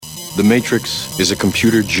The Matrix is a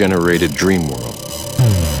computer-generated dream world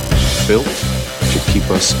built to keep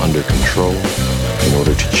us under control in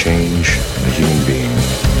order to change a human being.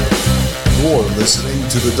 You're listening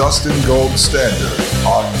to the Dustin Gold Standard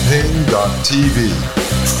on Pain.tv.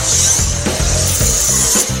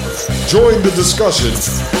 Join the discussion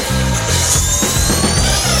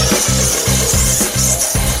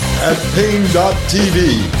at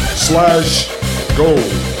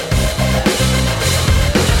Pain.tv/gold.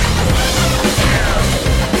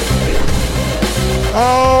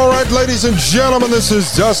 All right, ladies and gentlemen, this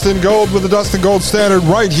is Dustin Gold with the Dustin Gold Standard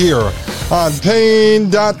right here on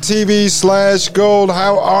Pain.tv/gold.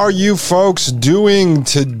 How are you folks doing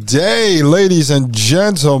today, ladies and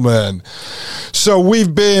gentlemen? So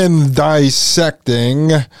we've been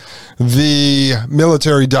dissecting the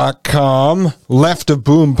Military.com Left of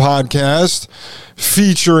Boom podcast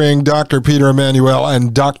featuring Dr. Peter Emanuel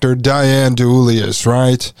and Dr. Diane DeUlius,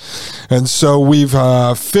 right? And so we've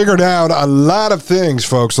figured out a lot of things,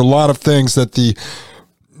 folks, a lot of things that the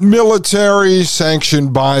military,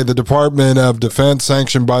 sanctioned by the Department of Defense,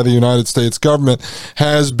 sanctioned by the United States government,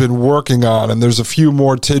 has been working on. And there's a few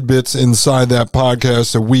more tidbits inside that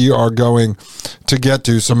podcast that we are going to get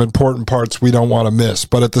to, some important parts we don't want to miss.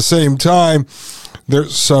 But at the same time,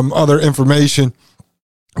 there's some other information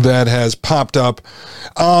that has popped up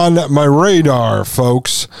on my radar,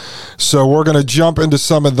 folks. So we're going to jump into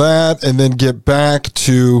some of that and then get back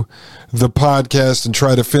to the podcast and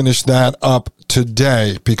try to finish that up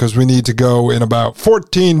today, because we need to go in about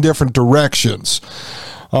 14 different directions.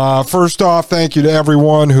 First off, thank you to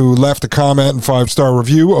everyone who left a comment and 5-star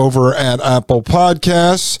review over at Apple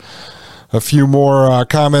Podcasts. A few more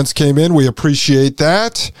comments came in. We appreciate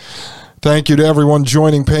that. Thank you to everyone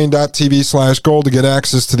joining Pain.tv/gold to get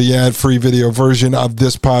access to the ad-free video version of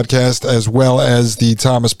this podcast, as well as the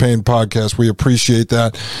Thomas Paine podcast. We appreciate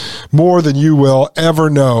that more than you will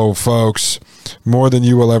ever know, folks. More than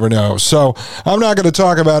you will ever know. So I'm not going to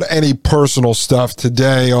talk about any personal stuff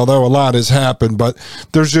today, although a lot has happened, but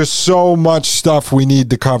there's just so much stuff we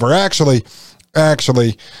need to cover. Actually,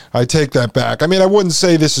 I take that back. I mean, I wouldn't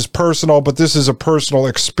say this is personal, but this is a personal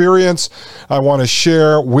experience I want to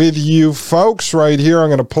share with you folks right here. I'm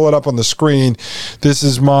going to pull it up on the screen. This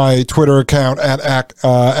is my Twitter account at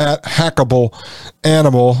Hackable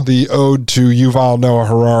Animal, the ode to Yuval Noah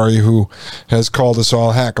Harari, who has called us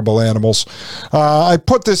all hackable animals. I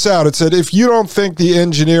put this out. It said, if you don't think the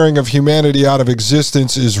engineering of humanity out of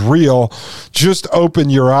existence is real, just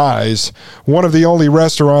open your eyes. One of the only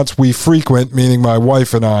restaurants we frequent, meaning my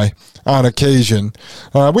wife and I, on occasion.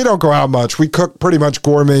 We don't go out much. We cook pretty much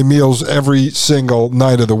gourmet meals every single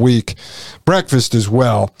night of the week. Breakfast as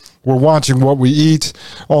well. We're watching what we eat,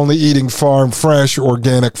 only eating farm fresh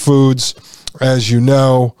organic foods. As you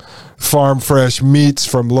know, farm fresh meats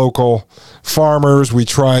from local farmers. We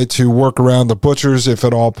try to work around the butchers if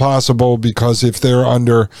at all possible, because if they're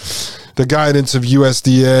under the guidance of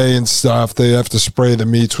USDA and stuff, they have to spray the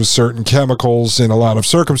meats with certain chemicals in a lot of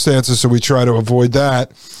circumstances, so we try to avoid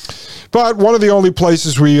that. But one of the only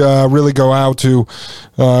places we really go out to,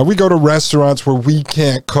 we go to restaurants where we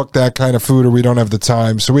can't cook that kind of food or we don't have the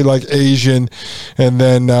time. So we like Asian, and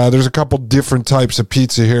then there's a couple different types of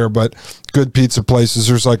pizza here, but good pizza places.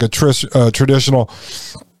 There's like a traditional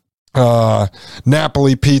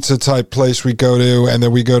Napoli pizza type place we go to, and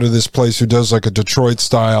then we go to this place who does like a Detroit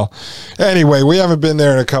style. Anyway, we haven't been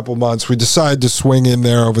there in a couple months. We decided to swing in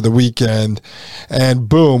there over the weekend, and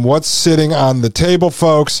boom, what's sitting on the table,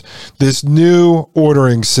 folks? This new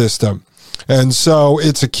ordering system. And so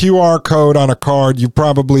it's a QR code on a card. You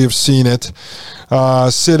probably have seen it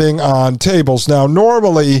sitting on tables. Now,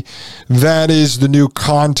 normally, that is the new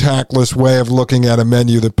contactless way of looking at a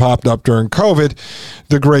menu that popped up during COVID,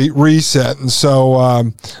 the Great Reset. And so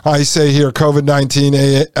I say here, COVID-19,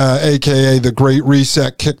 a.k.a. the Great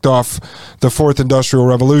Reset, kicked off the Fourth Industrial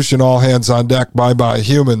Revolution. All hands on deck. Bye-bye,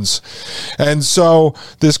 humans. And so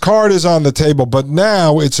this card is on the table, but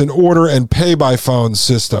now it's an order and pay by phone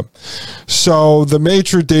system. So the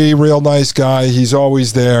maitre d', real nice guy, he's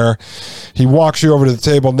always there. He walks you over to the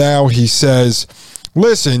table. Now he says,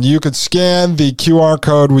 listen, you could scan the QR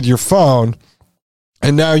code with your phone,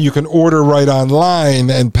 and now you can order right online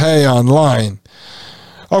and pay online.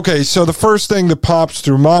 Okay, so the first thing that pops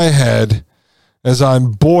through my head as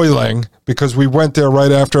I'm boiling, because we went there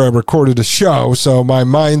right after I recorded a show, so my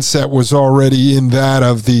mindset was already in that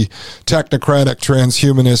of the technocratic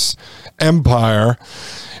transhumanist empire.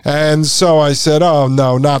 And so I said, oh,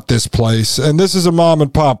 no, not this place. And this is a mom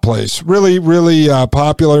and pop place. Really, really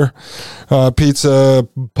popular pizza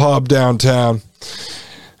pub downtown.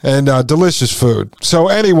 And delicious food. So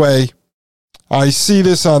anyway, I see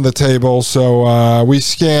this on the table, so we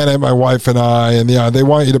scan it, my wife and I, and yeah, they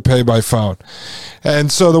want you to pay by phone. And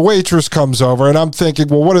so the waitress comes over, and I'm thinking,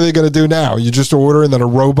 well, what are they going to do now? You just order, and then a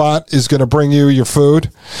robot is going to bring you your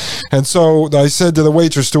food? And so I said to the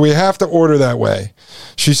waitress, do we have to order that way?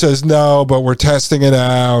 She says, no, but we're testing it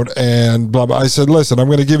out, and blah, blah. I said, listen, I'm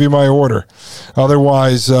going to give you my order.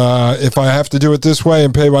 Otherwise, if I have to do it this way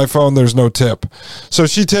and pay by phone, there's no tip. So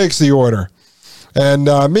she takes the order. And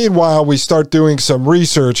meanwhile, we start doing some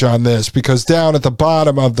research on this, because down at the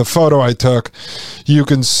bottom of the photo I took, you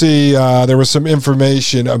can see there was some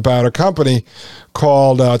information about a company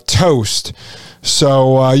called Toast.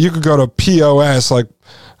 So you could go to POS, like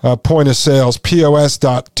point of sales,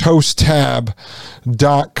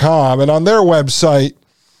 pos.toasttab.com. And on their website,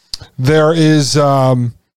 there is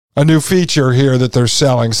a new feature here that they're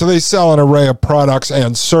selling. So they sell an array of products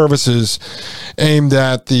and services aimed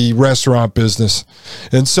at the restaurant business.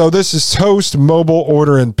 And so this is Toast Mobile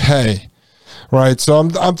Order and Pay, right? So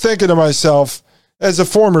I'm thinking to myself, as a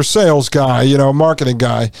former sales guy, marketing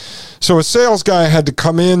guy, so a sales guy had to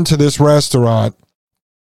come into this restaurant.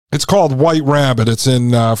 It's called White Rabbit. It's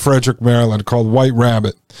in Frederick, Maryland, called White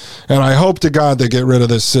Rabbit. And I hope to God they get rid of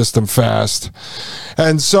this system fast.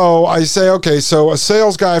 And so I say, okay, so a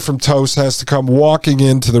sales guy from Toast has to come walking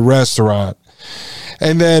into the restaurant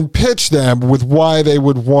and then pitch them with why they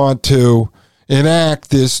would want to enact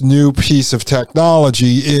this new piece of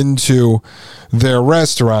technology into their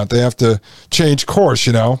restaurant. They have to change course,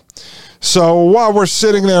 So while we're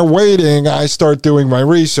sitting there waiting, I start doing my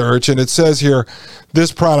research, and it says here,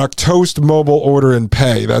 this product, Toast Mobile Order and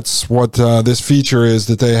Pay. That's what this feature is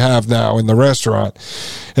that they have now in the restaurant.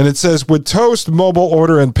 And it says, with Toast Mobile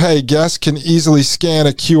Order and Pay, guests can easily scan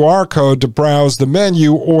a QR code to browse the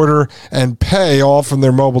menu, order, and pay, all from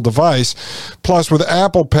their mobile device. Plus, with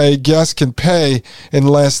Apple Pay, guests can pay in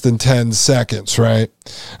less than 10 seconds, right?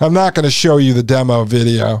 I'm not going to show you the demo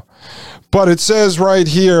video. But it says right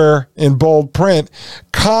here in bold print,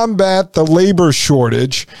 combat the labor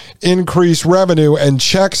shortage, increase revenue and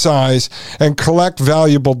check size, and collect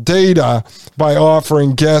valuable data by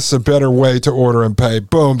offering guests a better way to order and pay.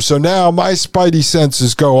 Boom. So now my spidey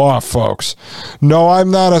senses go off, folks. No, I'm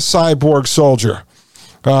not a cyborg soldier.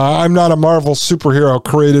 I'm not a Marvel superhero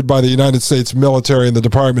created by the United States military and the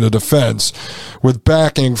Department of Defense with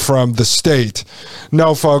backing from the state.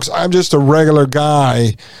 No, folks, I'm just a regular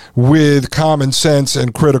guy with common sense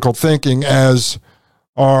and critical thinking, as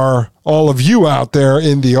are all of you out there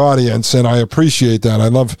in the audience, and I appreciate that. I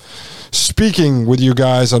love speaking with you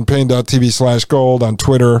guys on pain.tv/gold, on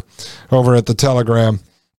Twitter, over at the Telegram.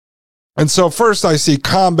 And so first I see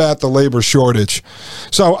combat the labor shortage.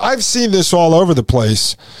 So I've seen this all over the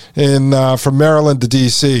place from Maryland to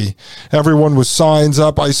D.C. Everyone with signs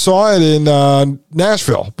up. I saw it in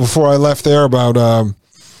Nashville before I left there about a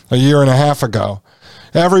year and a half ago.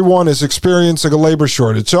 Everyone is experiencing a labor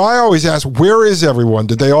shortage. So I always ask, where is everyone?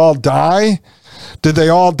 Did they all die? Did they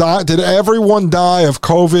all die? Did everyone die of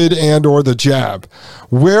COVID and or the jab?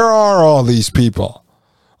 Where are all these people?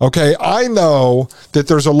 Okay, I know that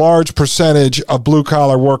there's a large percentage of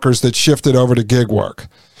blue-collar workers that shifted over to gig work.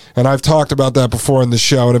 And I've talked about that before in the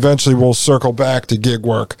show, and eventually we'll circle back to gig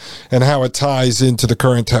work and how it ties into the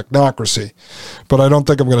current technocracy. But I don't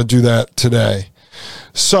think I'm going to do that today.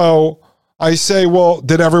 So I say, well,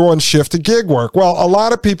 did everyone shift to gig work? Well, a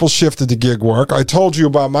lot of people shifted to gig work. I told you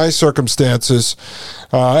about my circumstances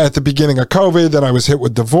at the beginning of COVID, that I was hit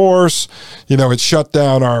with divorce. It shut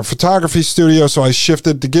down our photography studio, so I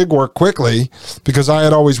shifted to gig work quickly because I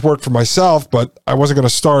had always worked for myself, but I wasn't going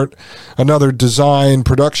to start another design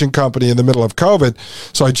production company in the middle of COVID.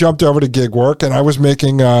 So I jumped over to gig work, and I was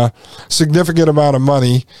making a significant amount of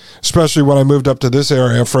money, especially when I moved up to this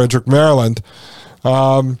area, Frederick, Maryland.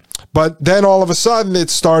 But then all of a sudden it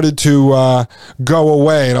started to go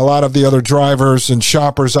away. And a lot of the other drivers and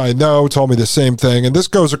shoppers I know told me the same thing. And this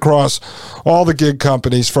goes across all the gig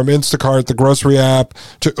companies, from Instacart, the grocery app,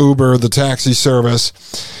 to Uber, the taxi service.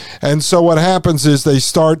 And so what happens is the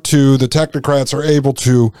technocrats are able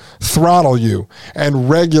to throttle you and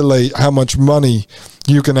regulate how much money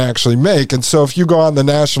you can actually make. And so if you go on the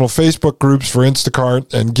national Facebook groups for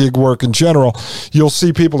Instacart and gig work in general, you'll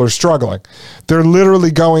see people are struggling. They're literally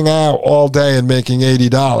going out all day and making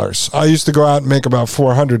 $80. I used to go out and make about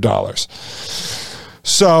 $400.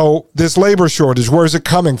 So this labor shortage, where is it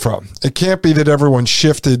coming from? It can't be that everyone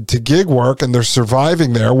shifted to gig work and they're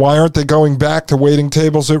surviving there. Why aren't they going back to waiting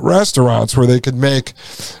tables at restaurants where they could make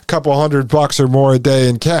a couple $100 or more a day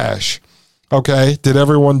in cash? Okay, did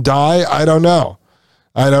everyone die? I don't know.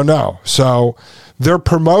 So they're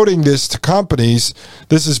promoting this to companies.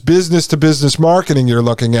 This is business to business marketing you're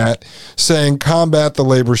looking at, saying combat the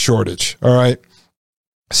labor shortage. All right.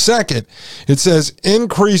 Second, it says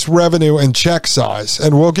increase revenue and check size.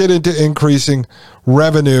 And we'll get into increasing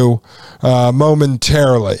revenue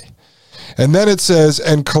momentarily. And then it says,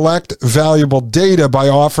 and collect valuable data by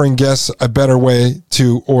offering guests a better way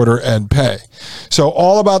to order and pay. So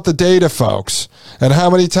all about the data, folks. And how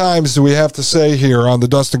many times do we have to say here on the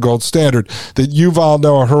Dustin Gold Standard that Yuval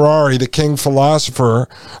Noah Harari, the king philosopher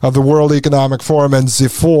of the World Economic Forum and the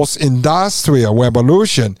Fourth Industrial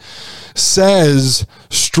Revolution, says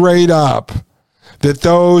straight up that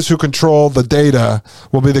those who control the data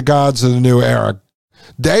will be the gods of the new era.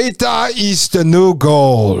 Data is the new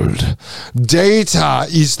gold. Data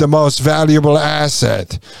is the most valuable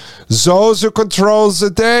asset. Those who control the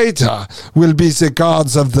data will be the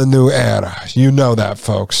gods of the new era. You know that,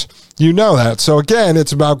 folks. You know that. So again,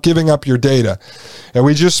 it's about giving up your data. And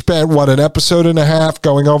we just spent, an episode and a half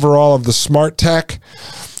going over all of the smart tech,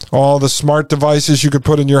 all the smart devices you could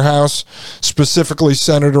put in your house, specifically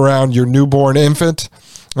centered around your newborn infant.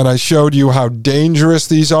 And I showed you how dangerous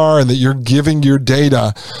these are and that you're giving your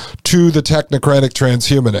data to the technocratic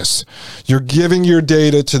transhumanists. You're giving your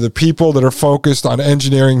data to the people that are focused on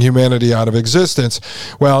engineering humanity out of existence.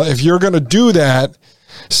 Well, if you're going to do that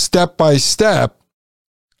step by step,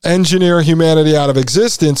 engineer humanity out of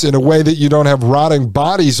existence in a way that you don't have rotting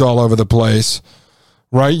bodies all over the place,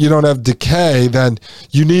 right? You don't have decay, then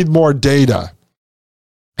you need more data.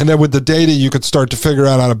 And then with the data, you could start to figure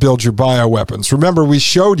out how to build your bioweapons. Remember, we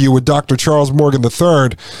showed you with Dr. Charles Morgan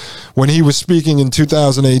III when he was speaking in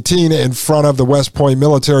 2018 in front of the West Point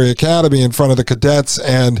Military Academy, in front of the cadets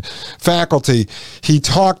and faculty. He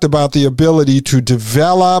talked about the ability to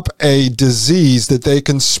develop a disease that they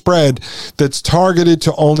can spread that's targeted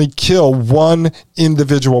to only kill one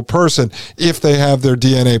individual person if they have their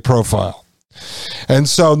DNA profile. And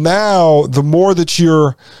so now, the more that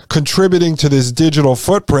you're contributing to this digital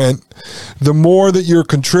footprint, the more that you're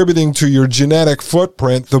contributing to your genetic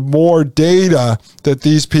footprint, the more data that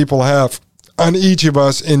these people have on each of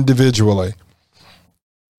us individually.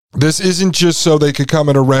 This isn't just so they could come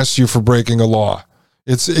and arrest you for breaking a law.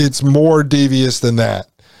 It's more devious than that.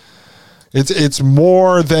 It's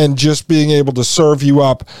more than just being able to serve you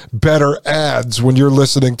up better ads when you're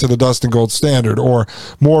listening to the Dustin Gold Standard, or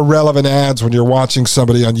more relevant ads when you're watching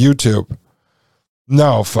somebody on YouTube.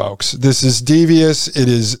 No, folks, this is devious. It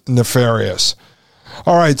is nefarious.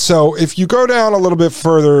 All right, so if you go down a little bit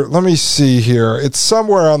further, let me see here. It's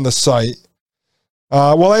somewhere on the site.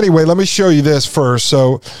 Anyway, let me show you this first.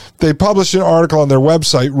 So they published an article on their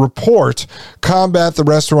website, Report, Combat the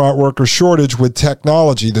Restaurant Worker Shortage with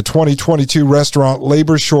Technology. The 2022 restaurant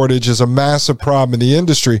labor shortage is a massive problem in the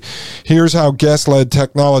industry. Here's how guest-led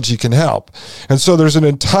technology can help. And so there's an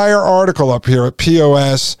entire article up here at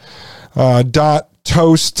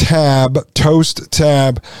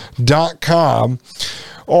pos.toasttab.com,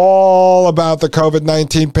 all about the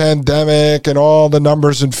COVID-19 pandemic and all the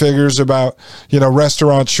numbers and figures about,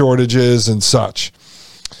 restaurant shortages and such.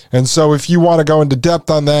 And so if you want to go into depth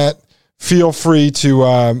on that, feel free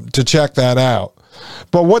to check that out.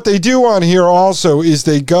 But what they do on here also is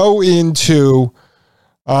they go into,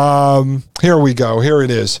 here we go. Here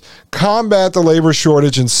it is. Combat the labor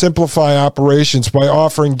shortage and simplify operations by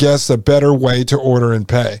offering guests a better way to order and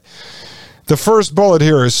pay. The first bullet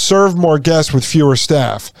here is serve more guests with fewer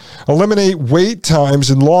staff. Eliminate wait times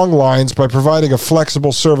and long lines by providing a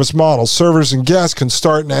flexible service model. Servers and guests can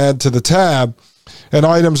start and add to the tab, and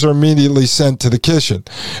items are immediately sent to the kitchen.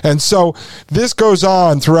 And so this goes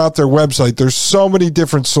on throughout their website. There's so many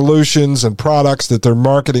different solutions and products that they're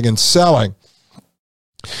marketing and selling.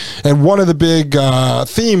 And one of the big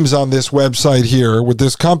themes on this website here with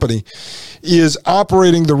this company is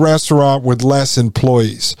operating the restaurant with less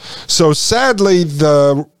employees. So sadly,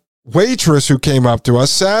 the waitress who came up to us,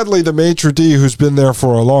 sadly, the maitre d' who's been there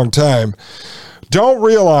for a long time, don't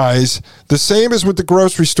realize the same as with the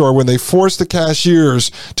grocery store when they force the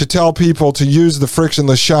cashiers to tell people to use the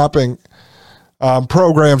frictionless shopping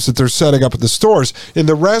programs that they're setting up at the stores. In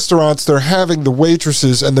the restaurants, they're having the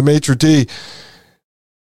waitresses and the maitre d'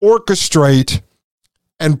 orchestrate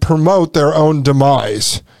and promote their own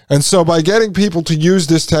demise. And so by getting people to use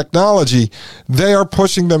this technology, they are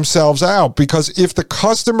pushing themselves out, because if the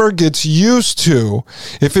customer gets used to,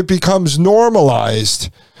 if it becomes normalized,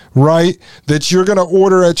 right, that you're going to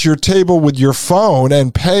order at your table with your phone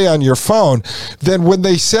and pay on your phone, then when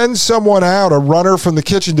they send someone out, a runner from the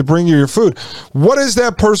kitchen to bring you your food, what has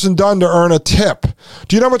that person done to earn a tip?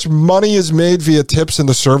 Do you know how much money is made via tips in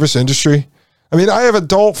the service industry? I mean, I have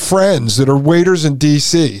adult friends that are waiters in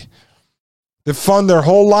D.C. that fund their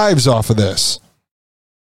whole lives off of this.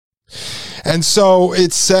 And so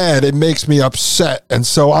it's sad. It makes me upset. And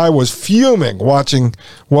so I was fuming watching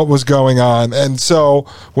what was going on. And so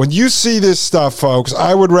when you see this stuff, folks,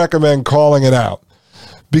 I would recommend calling it out,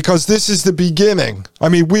 because this is the beginning. I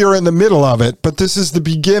mean, we are in the middle of it, but this is the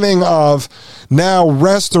beginning of now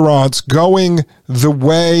restaurants going the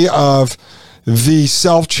way of the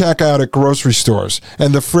self-checkout at grocery stores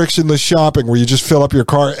and the frictionless shopping where you just fill up your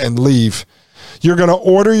cart and leave. You're going to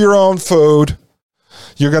order your own food.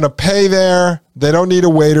 You're going to pay there. They don't need a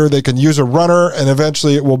waiter. They can use a runner, and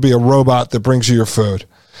eventually it will be a robot that brings you your food.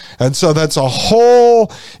 And so that's a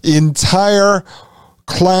whole entire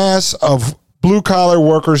class of blue-collar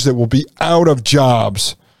workers that will be out of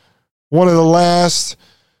jobs. One of the last,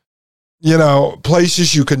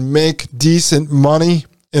 places you can make decent money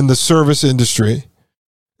in the service industry.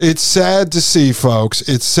 It's sad to see, folks.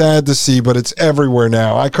 It's sad to see, but it's everywhere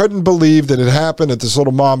now. I couldn't believe that it happened at this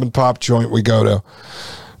little mom and pop joint we go to.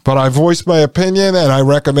 But I voiced my opinion, and I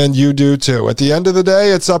recommend you do too. At the end of the day,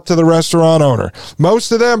 it's up to the restaurant owner.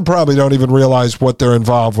 Most of them probably don't even realize what they're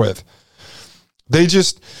involved with.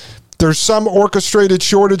 There's some orchestrated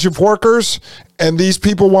shortage of workers, and these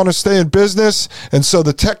people want to stay in business. And so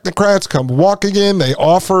the technocrats come walking in. They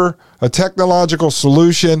offer a technological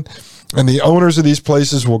solution, and the owners of these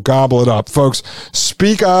places will gobble it up. Folks,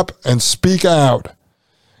 speak up and speak out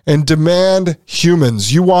and demand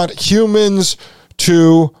humans. You want humans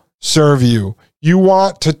to serve you. You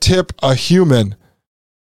want to tip a human.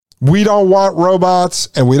 We don't want robots,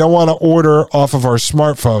 and we don't want to order off of our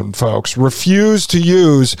smartphone, folks. Refuse to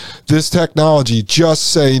use this technology.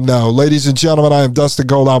 Just say no. Ladies and gentlemen, I am Dustin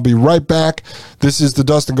Gold. I'll be right back. This is the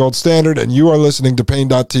Dustin Gold Standard, and you are listening to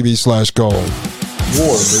Pain.tv/gold.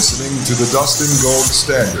 You're listening to the Dustin Gold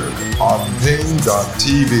Standard on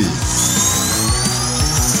Pain.tv.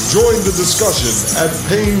 Join the discussion at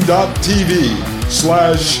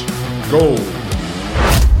Pain.tv/gold.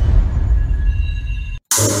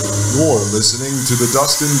 You're listening to the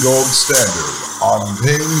Dustin Gold Standard on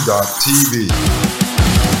Pain.tv.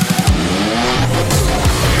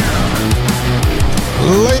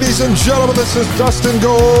 Ladies and gentlemen, this is Dustin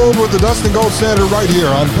Gold with the Dustin Gold Standard right here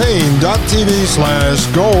on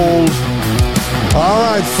Pain.tv/gold. All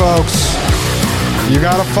right, folks, you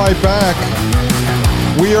got to fight back.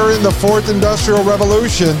 We are in the fourth industrial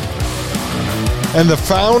revolution, and the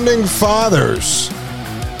founding fathers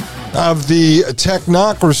of the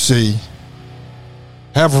technocracy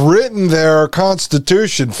have written their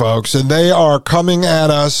constitution, folks, and they are coming at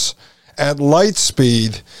us at light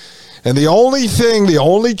speed. And the only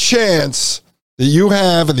chance that you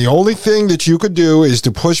have, and the only thing that you could do, is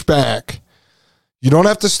to push back. You don't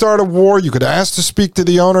have to start a war. You could ask to speak to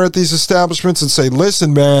the owner at these establishments and say,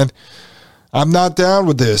 listen, man, I'm not down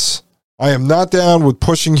with this. I am not down with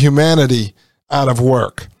pushing humanity out of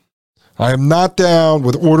work. I am not down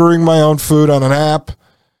with ordering my own food on an app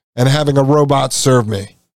and having a robot serve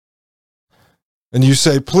me. And you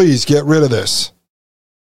say, please get rid of this.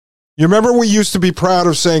 You remember we used to be proud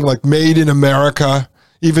of saying, like, made in America?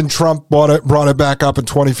 Even Trump brought it back up in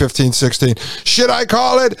 2015-16. Should I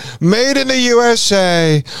call it made in the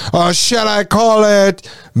USA? Or should I call it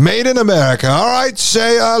made in America? All right,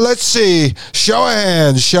 let's see. Show of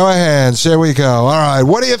hands. There we go. All right,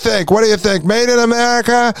 what do you think? Made in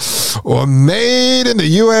America or made in the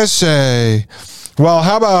USA? Well,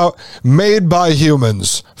 how about made by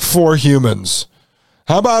humans for humans?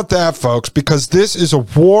 How about that, folks? Because this is a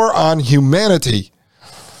war on humanity.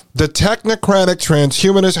 The technocratic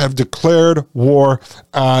transhumanists have declared war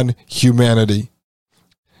on humanity.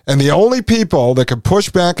 And the only people that can push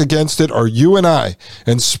back against it are you and I,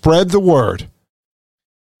 and spread the word.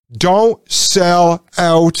 Don't sell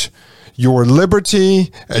out your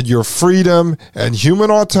liberty and your freedom and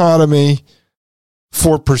human autonomy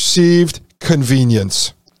for perceived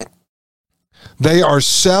convenience. They are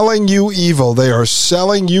selling you evil. They are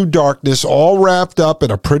selling you darkness, all wrapped up in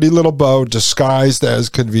a pretty little bow disguised as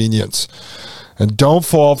convenience. And don't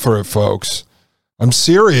fall for it, folks. I'm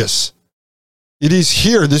serious. It is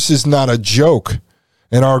here. This is not a joke.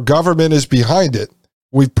 And our government is behind it.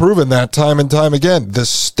 We've proven that time and time again. The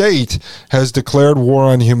state has declared war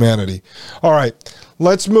on humanity. All right,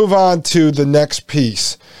 let's move on to the next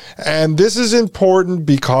piece. And this is important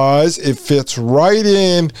because it fits right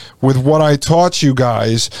in with what I taught you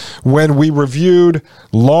guys when we reviewed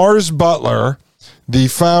Lars Butler, the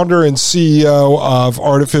founder and CEO of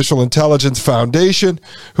Artificial Intelligence Foundation,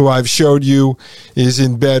 who I've showed you is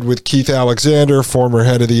in bed with Keith Alexander, former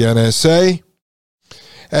head of the NSA.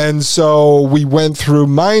 And so we went through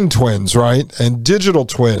mind twins, right? And digital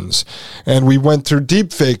twins. And we went through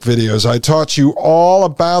deepfake videos. I taught you all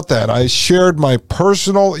about that. I shared my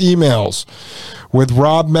personal emails with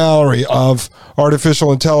Rob Mallory of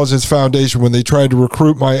Artificial Intelligence Foundation when they tried to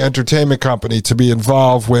recruit my entertainment company to be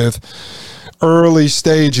involved with early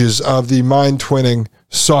stages of the mind twinning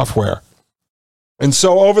software. And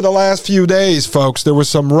so over the last few days, folks, there were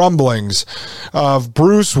some rumblings of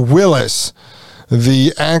Bruce Willis,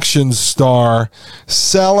 the action star,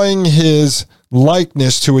 selling his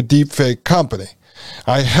likeness to a deepfake company.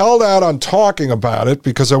 I held out on talking about it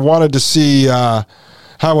because I wanted to see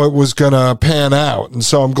how it was going to pan out. And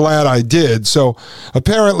so I'm glad I did. So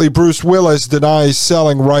apparently Bruce Willis denies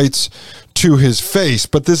selling rights to his face.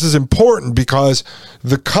 But this is important because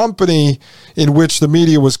the company in which the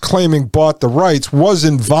media was claiming bought the rights was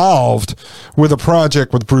involved with a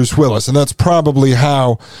project with Bruce Willis. And that's probably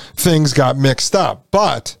how things got mixed up.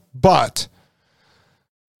 But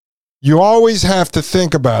you always have to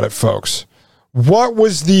think about it, folks. What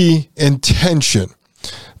was the intention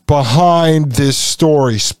behind this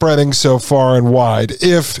story spreading so far and wide,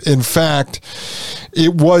 if in fact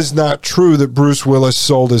it was not true that Bruce Willis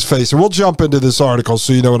sold his face? And we'll jump into this article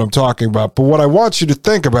so you know what I'm talking about. But what I want you to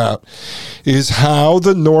think about is how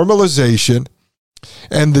the normalization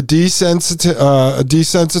and the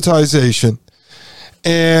desensitization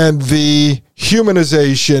and the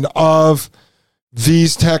humanization of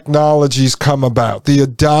these technologies come about, the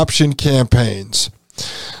adoption campaigns.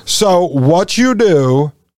 So what you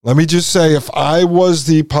do, let me just say, if I was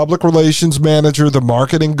the public relations manager, the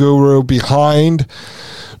marketing guru behind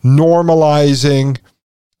normalizing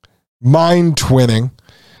mind twinning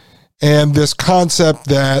and this concept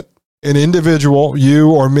that an individual, you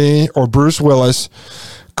or me or Bruce Willis,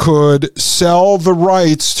 could sell the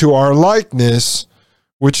rights to our likeness,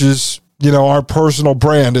 which is, you know, our personal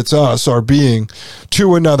brand, it's us, our being,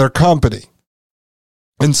 to another company.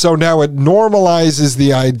 And so now it normalizes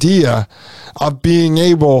the idea of being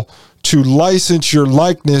able to license your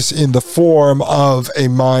likeness in the form of a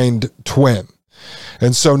mind twin.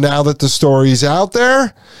 And so now that the story's out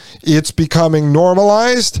there, it's becoming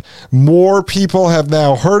normalized. More people have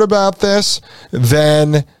now heard about this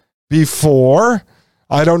than before.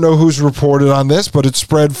 I don't know who's reported on this, but it's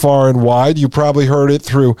spread far and wide. You probably heard it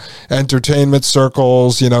through entertainment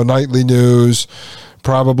circles, you know, nightly news,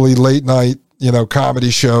 probably late night, you know,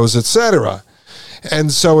 comedy shows, etc.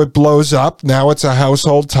 And so it blows up. Now it's a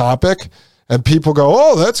household topic. And people go,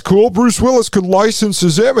 oh, that's cool. Bruce Willis could license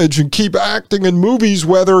his image and keep acting in movies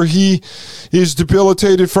whether he is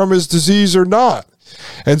debilitated from his disease or not.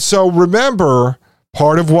 And so remember,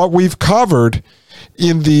 part of what we've covered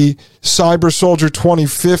in the Cyber Soldier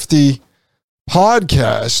 2050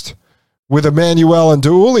 podcast with Emmanuel and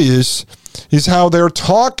Deulius is how they're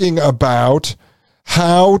talking about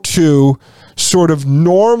how to sort of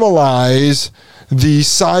normalize the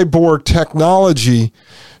cyborg technology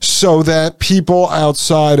so that people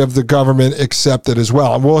outside of the government accept it as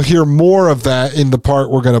well. And we'll hear more of that in the part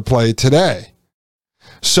we're going to play today.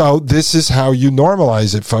 So this is how you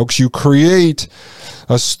normalize it, folks. You create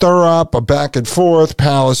a stir up, a back and forth,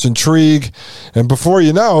 palace intrigue, and before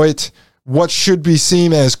you know it, what should be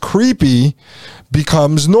seen as creepy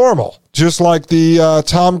becomes normal, just like the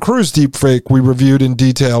Tom Cruise deepfake we reviewed in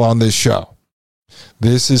detail on this show.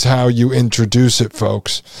 This is how you introduce it,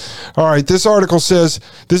 folks. All right, this article says,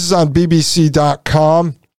 this is on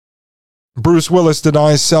BBC.com. Bruce Willis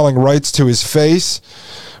denies selling rights to his face.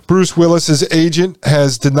 Bruce Willis's agent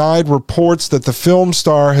has denied reports that the film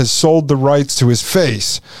star has sold the rights to his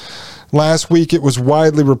face. Last week, it was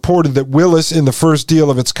widely reported that Willis, in the first deal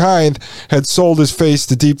of its kind, had sold his face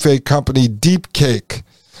to deepfake company Deepcake.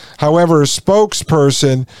 However, a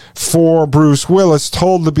spokesperson for Bruce Willis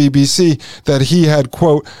told the BBC that he had,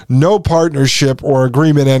 quote, no partnership or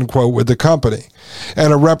agreement, end quote, with the company.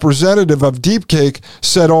 And a representative of Deepcake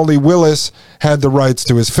said only Willis had the rights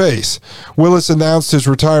to his face. Willis announced his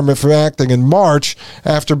retirement from acting in March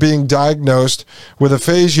after being diagnosed with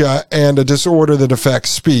aphasia and a disorder that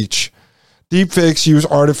affects speech. Deepfakes use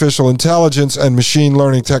artificial intelligence and machine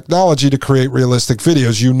learning technology to create realistic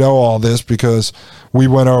videos. You know all this because we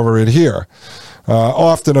went over it here,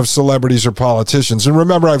 often of celebrities or politicians. And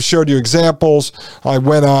remember, I've showed you examples. I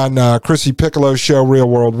went on Chrissy Piccolo's show, Real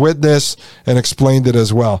World Witness, and explained it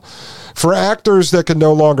as well. For actors that can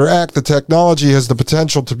no longer act, the technology has the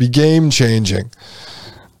potential to be game-changing.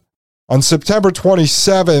 On September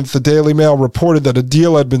 27th, the Daily Mail reported that a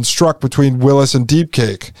deal had been struck between Willis and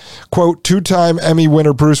Deepcake. Quote, two-time Emmy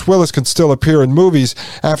winner Bruce Willis can still appear in movies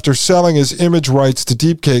after selling his image rights to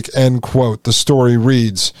Deepcake, end quote, the story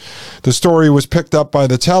reads. The story was picked up by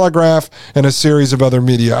The Telegraph and a series of other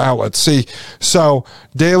media outlets. See, so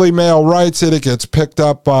Daily Mail writes it, it gets picked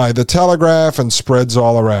up by The Telegraph and spreads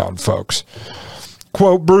all around, folks.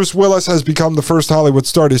 Quote, Bruce Willis has become the first Hollywood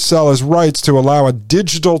star to sell his rights to allow a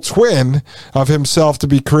digital twin of himself to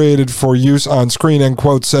be created for use on screen, end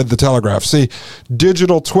quote, said The Telegraph. See,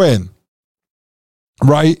 digital twin,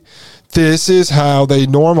 right? This is how they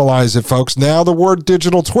normalize it, folks. Now the word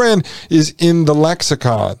digital twin is in the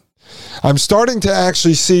lexicon. I'm starting to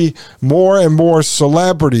actually see more and more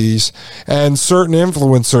celebrities and certain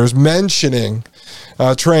influencers mentioning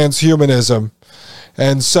transhumanism.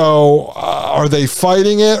 And so are they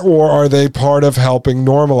fighting it, or are they part of helping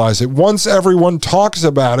normalize it? Once everyone talks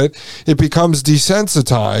about it, it becomes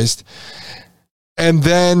desensitized, and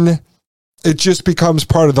then it just becomes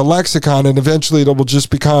part of the lexicon, and eventually it will just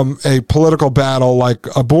become a political battle like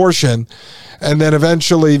abortion, and then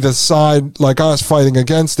eventually the side like us fighting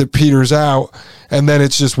against it peters out, and then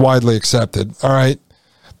it's just widely accepted. All right?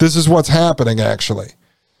 This is what's happening, actually.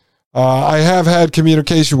 I have had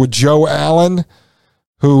communication with Joe Allen,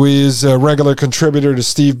 who is a regular contributor to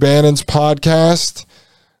Steve Bannon's podcast.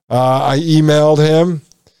 I emailed him.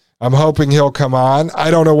 I'm hoping he'll come on.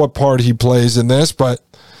 I don't know what part he plays in this, but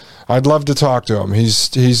I'd love to talk to him.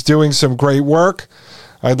 He's doing some great work.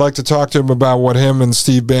 I'd like to talk to him about what him and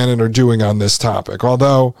Steve Bannon are doing on this topic.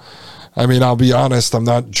 Although, I mean, I'll be honest, I'm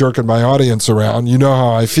not jerking my audience around. You know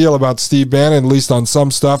how I feel about Steve Bannon, at least on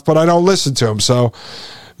some stuff, but I don't listen to him, so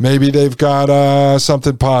maybe they've got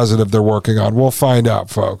something positive they're working on. We'll find out,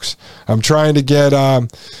 folks. I'm trying to get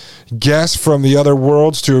guests from the other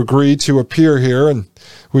worlds to agree to appear here, and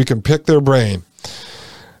we can pick their brain.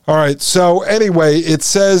 All right, so anyway, it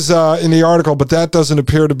says in the article, but that doesn't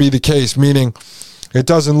appear to be the case, meaning it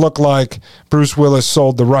doesn't look like Bruce Willis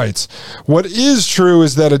sold the rights. What is true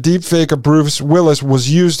is that a deepfake of Bruce Willis was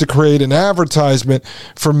used to create an advertisement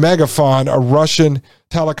for Megafon, a Russian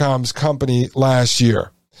telecoms company, last year.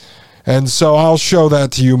 And so I'll show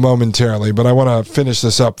that to you momentarily, but I want to finish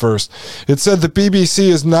this up first. It said the BBC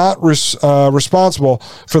is not responsible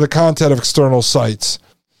for the content of external sites.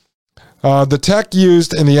 The tech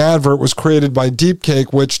used in the advert was created by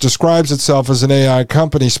Deepcake, which describes itself as an AI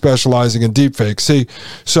company specializing in deepfakes. See,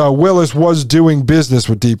 so Willis was doing business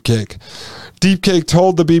with Deepcake. Deepcake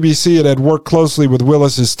told the BBC it had worked closely with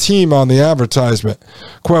Willis's team on the advertisement.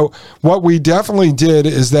 Quote, what we definitely did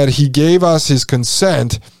is that he gave us his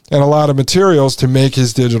consent and a lot of materials to make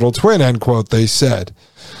his digital twin, end quote, they said.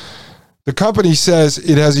 The company says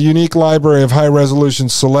it has a unique library of high-resolution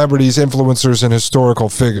celebrities, influencers, and historical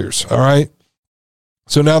figures, all right?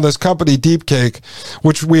 So now this company, Deepcake,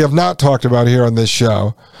 which we have not talked about here on this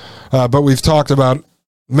show, but we've talked about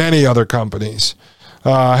many other companies,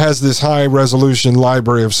 has this high-resolution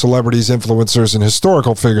library of celebrities, influencers, and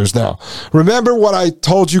historical figures now. Remember what I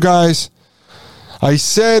told you guys? I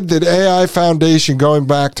said that AI Foundation, going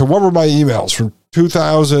back to, what were my emails, from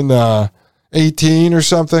 2018 or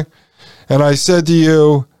something? And I said to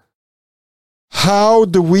you, how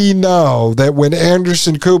do we know that when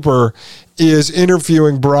Anderson Cooper is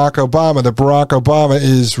interviewing Barack Obama, that Barack Obama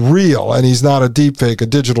is real and he's not a deepfake, a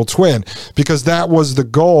digital twin? Because that was the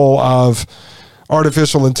goal of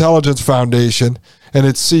Artificial Intelligence Foundation and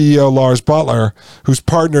its CEO, Lars Butler, who's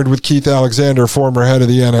partnered with Keith Alexander, former head of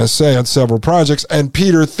the NSA, on several projects. And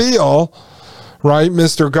Peter Thiel, right,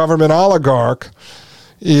 Mr. Government Oligarch,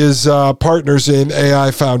 is partners in AI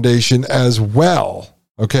Foundation as well.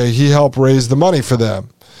 Okay, he helped raise the money for them.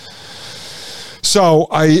 So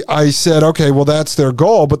I said, okay, well, that's their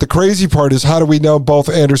goal. But the crazy part is, how do we know both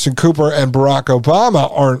Anderson Cooper and Barack Obama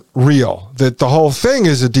aren't real? That the whole thing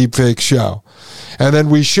is a deepfake show. And then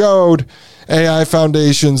we showed AI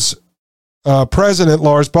Foundation's president,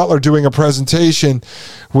 Lars Butler, doing a presentation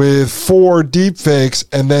with 4 deepfakes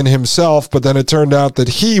and then himself. But then it turned out that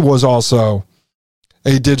he was also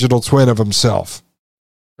a digital twin of himself.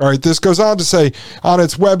 All right, this goes on to say, on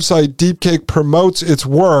its website, Deepcake promotes its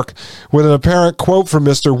work with an apparent quote from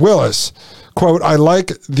Mr. Willis. Quote, I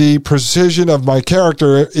like the precision of my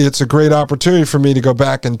character. It's a great opportunity for me to go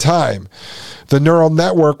back in time. The neural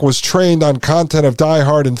network was trained on content of Die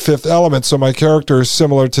Hard and Fifth Element, so my character is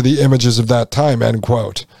similar to the images of that time, end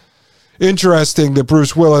quote. Interesting that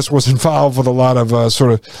Bruce Willis was involved with a lot of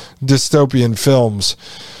sort of dystopian films.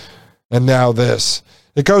 And now this.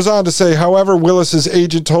 It goes on to say, however, Willis's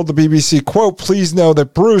agent told the BBC, quote, please know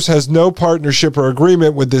that Bruce has no partnership or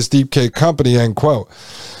agreement with this Deepcake company, end quote.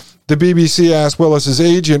 The BBC asked Willis's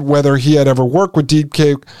agent whether he had ever worked with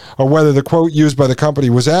Deepcake or whether the quote used by the company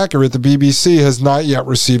was accurate. The BBC has not yet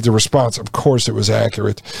received a response. Of course it was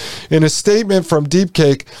accurate. In a statement from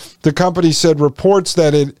Deepcake, the company said reports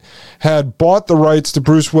that it had bought the rights to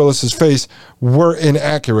Bruce Willis's face were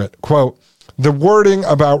inaccurate. Quote, the wording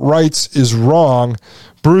about rights is wrong.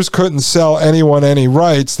 Bruce couldn't sell anyone any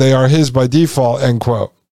rights. They are his by default, end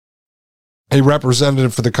quote. A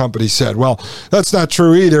representative for the company said, well, that's not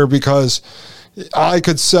true either, because I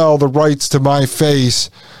could sell the rights to my face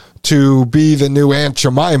to be the new Aunt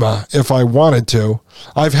Jemima if I wanted to.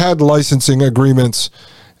 I've had licensing agreements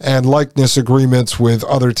and likeness agreements with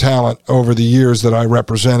other talent over the years that I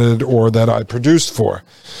represented or that I produced for.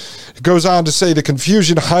 It goes on to say the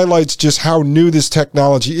confusion highlights just how new this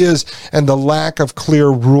technology is and the lack of clear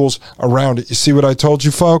rules around it. You see what I told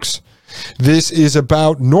you, folks? This is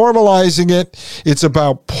about normalizing it. It's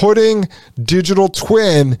about putting digital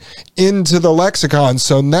twin into the lexicon.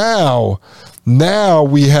 So now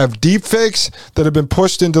we have deepfakes that have been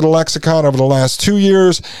pushed into the lexicon over the last 2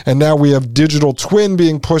 years, and now we have digital twin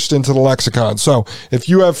being pushed into the lexicon. So if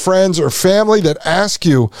you have friends or family that ask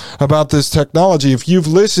you about this technology, if you've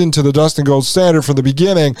listened to the Dustin Gold Standard from the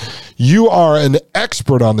beginning, you are an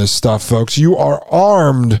expert on this stuff, folks. You are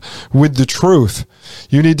armed with the truth.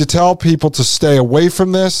 You need to tell people to stay away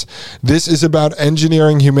from this. This is about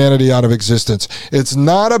engineering humanity out of existence. It's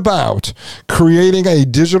not about creating a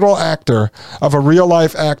digital actor of a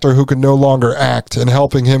real-life actor who can no longer act and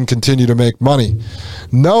helping him continue to make money.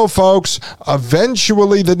 No, folks.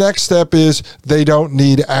 Eventually, the next step is they don't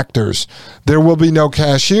need actors. There will be no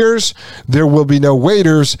cashiers, there will be no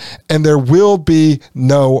waiters, and there will be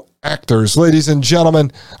no actors. Ladies and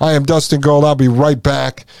gentlemen, I am Dustin Gold. I'll be right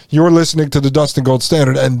back. You're listening to the Dustin Gold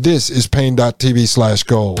Standard, and this is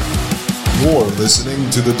Paine.tv/gold. You're listening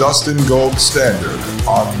to the Dustin Gold Standard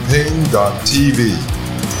on Paine.tv.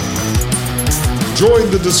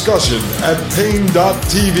 Join the discussion at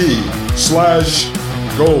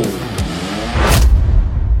Paine.tv/gold.